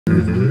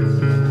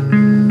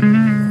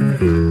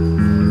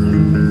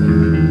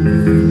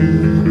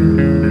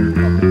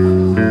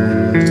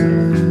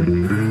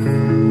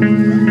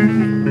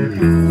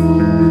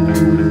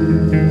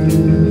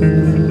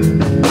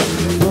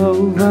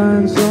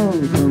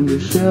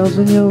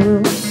In your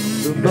room,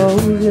 the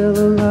bold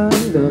yellow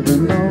light of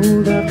an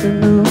old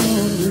afternoon,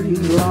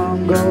 these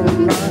long gold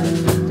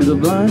lines to the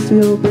blind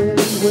steel bed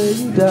where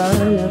you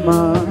die in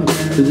my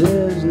arms.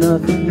 There's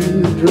nothing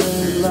you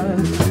dread like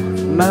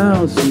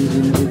mouse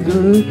season your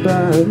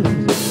goodbyes.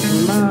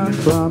 My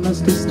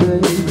promise to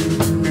stay,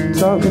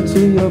 talking to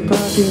your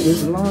pocket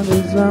as long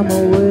as I'm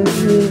away.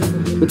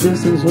 The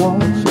distance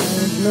won't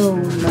change, no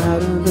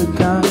matter the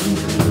kind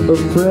of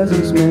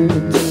presence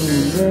maintained.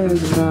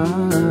 There's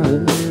not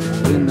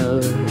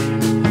enough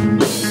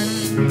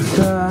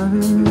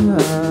time.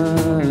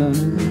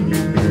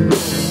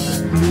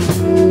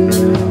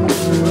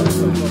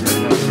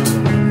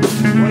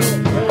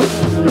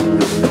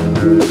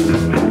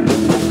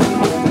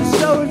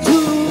 So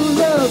true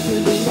love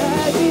in the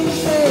agony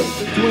space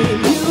between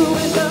you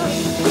and us.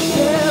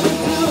 Never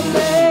too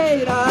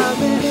late, I'm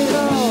in it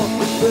all.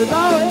 There's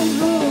always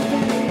room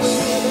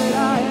anywhere that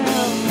I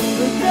am.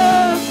 But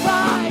just by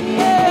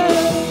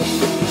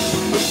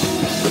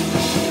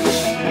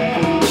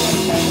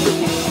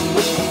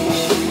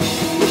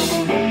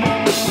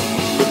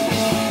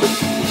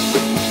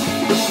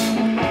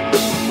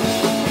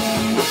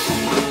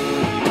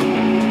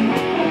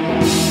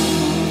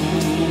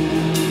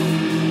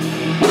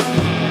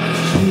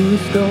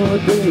store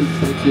dates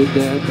that your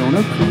dad don't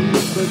approve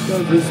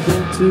because it's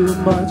been too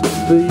much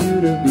for you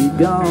to be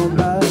gone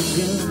by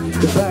June.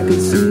 If I could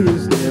see you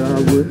there, I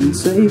wouldn't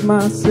save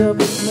myself,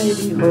 but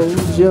maybe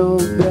hold your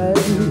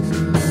bags.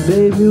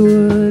 Baby,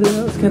 what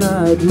else can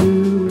I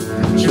do?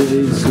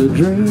 Chase a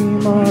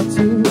dream or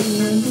two,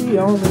 and the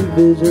only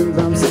visions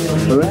I'm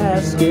seeing are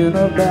asking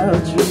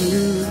about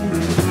you.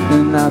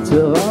 And I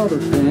tell all the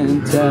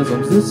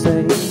phantasms the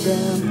same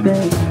damn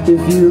thing.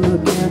 If you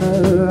look in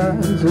her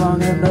eyes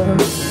long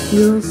enough,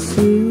 you'll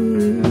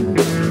see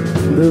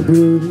the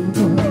blue,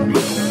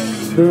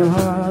 the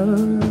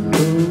heart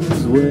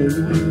goes where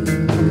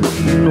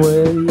your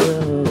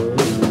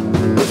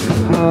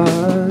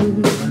heart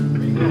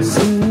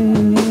sings.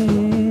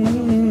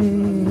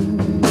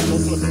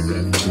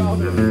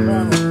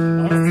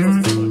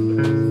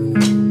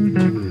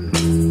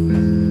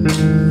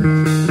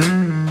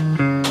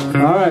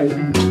 All right,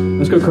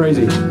 let's go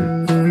crazy.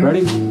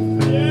 Ready?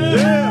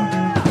 Yeah!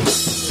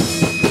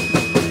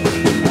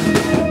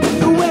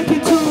 The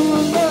wicked to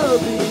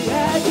love the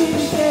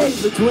agony days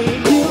between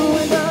you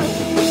and us.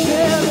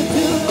 Never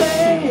too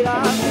late,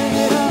 I'm in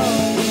it all.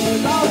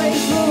 There's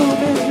always room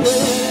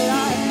anywhere that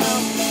I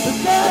am. But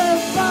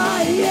there's by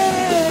you.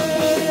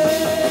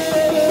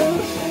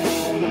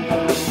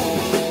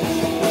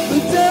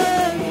 But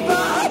there's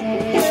by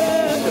you.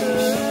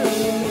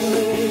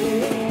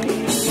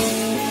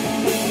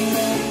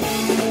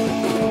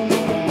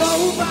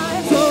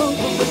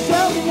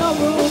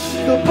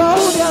 The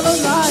bold yellow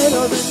light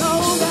of an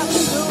old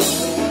afternoon,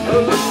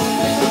 alone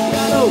in the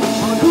shadow,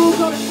 on who's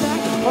gonna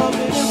attack, I'm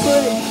in a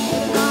break,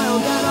 and I know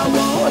that I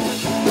won't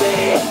be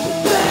there.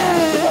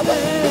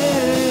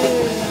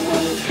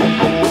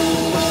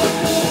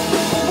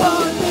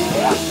 Won't be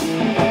there.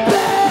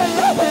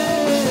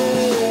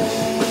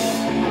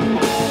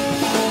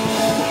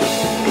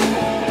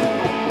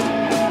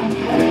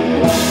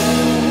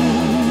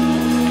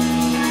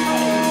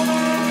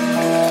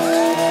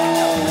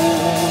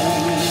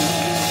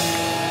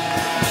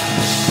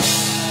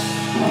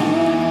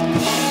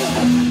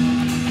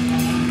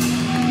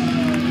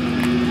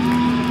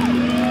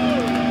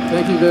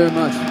 Thank you very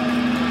much.